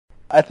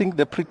I think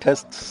the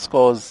pre-test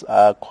scores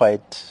are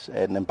quite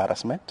an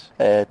embarrassment,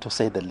 to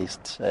say the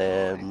least.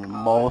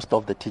 Most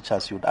of the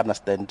teachers, you'd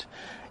understand,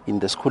 in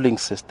the schooling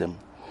system,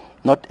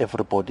 not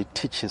everybody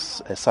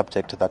teaches a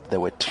subject that they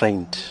were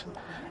trained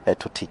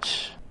to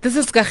teach. This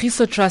is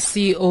Kagiso Trust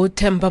CEO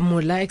Themba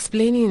Mula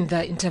explaining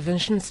the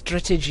intervention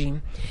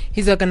strategy.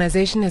 His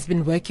organization has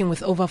been working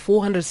with over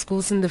 400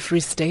 schools in the Free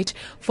State,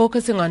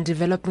 focusing on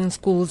developing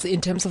schools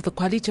in terms of the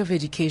quality of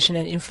education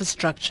and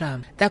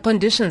infrastructure. There are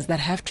conditions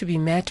that have to be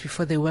met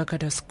before they work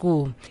at a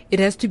school.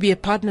 It has to be a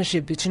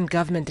partnership between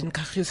government and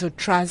Kagiso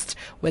Trust,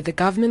 where the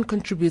government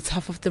contributes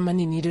half of the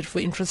money needed for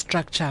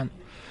infrastructure.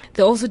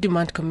 They also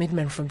demand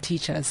commitment from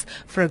teachers.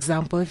 For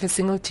example, if a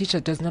single teacher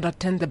does not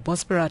attend the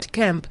Bosperat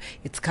camp,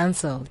 it's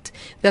cancelled.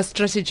 Their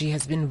strategy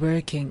has been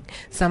working.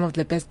 Some of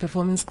the best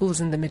performing schools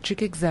in the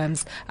matric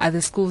exams are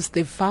the schools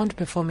they've found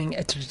performing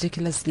at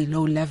ridiculously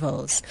low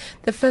levels.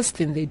 The first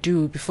thing they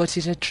do before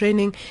teacher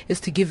training is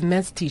to give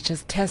maths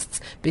teachers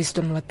tests based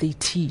on what they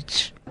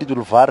teach. It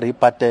will vary,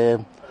 but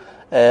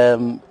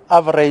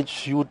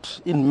average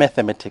in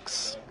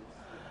mathematics,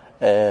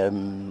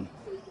 you'd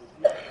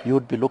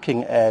be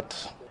looking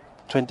at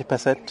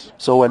 20%.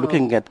 So we're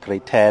looking at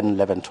grade 10,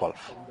 11,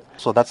 12.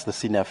 So that's the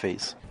senior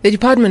phase. The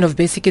Department of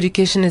Basic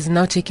Education is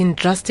now taking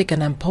drastic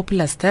and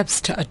unpopular steps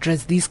to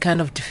address these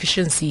kind of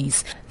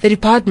deficiencies. The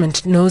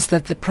department knows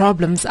that the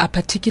problems are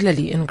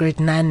particularly in grade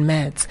 9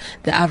 maths.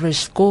 The average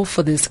score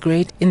for this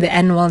grade in the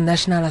annual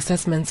national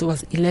assessments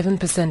was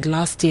 11%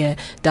 last year,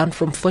 down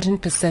from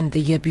 14%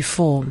 the year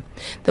before.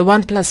 The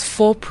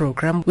 1+4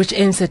 program, which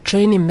aims at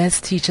training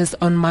maths teachers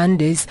on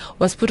Mondays,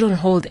 was put on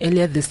hold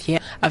earlier this year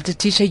after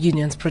teacher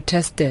unions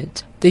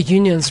protested. The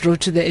unions wrote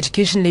to the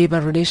Education Labour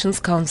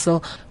Relations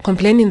Council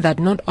complaining that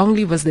not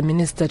only was the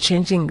minister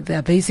changing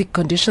their basic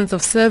conditions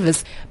of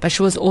service, but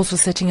she was also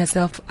setting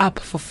herself up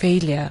for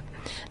failure.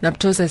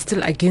 NAPTOSA is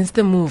still against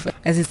the move,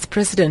 as its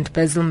president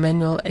Basil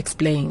Manuel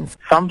explains.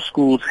 Some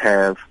schools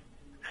have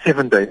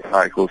 7-day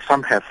cycles,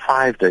 some have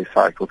 5-day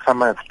cycles, some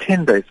have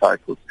 10-day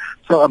cycles.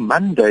 So a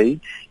Monday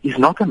is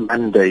not a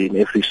Monday in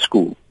every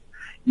school.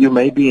 You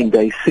may be in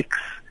day 6,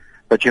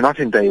 but you're not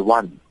in day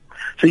 1.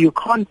 So you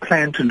can't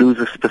plan to lose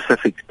a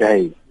specific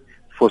day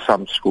for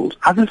some schools.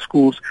 Other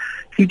schools,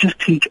 you just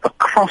teach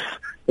across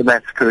the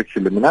maths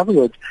curriculum. In other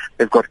words,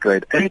 they've got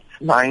grade 8s,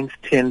 9s,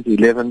 10s,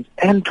 11s,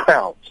 and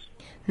 12s.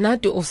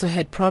 NADU also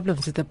had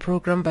problems with the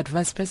program, but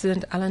Vice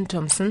President Alan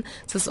Thompson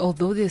says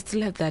although they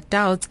still have their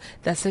doubts,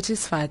 they're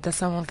satisfied that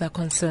some of their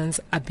concerns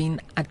are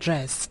being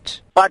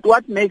addressed. But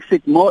what makes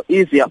it more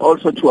easier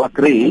also to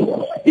agree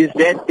is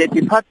that the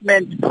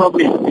department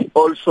promised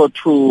also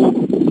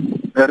to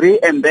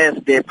reimburse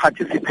the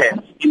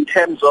participants in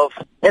terms of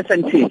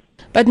S&T.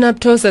 But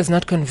NAPTOSA is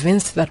not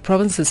convinced that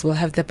provinces will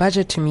have the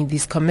budget to meet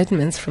these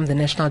commitments from the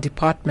national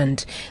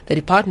department. The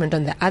department,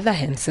 on the other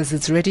hand, says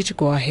it's ready to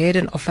go ahead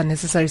and offer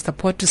necessary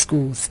support to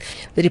schools.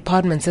 The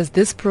department says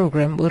this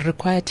program will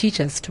require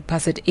teachers to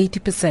pass at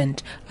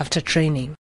 80% after training.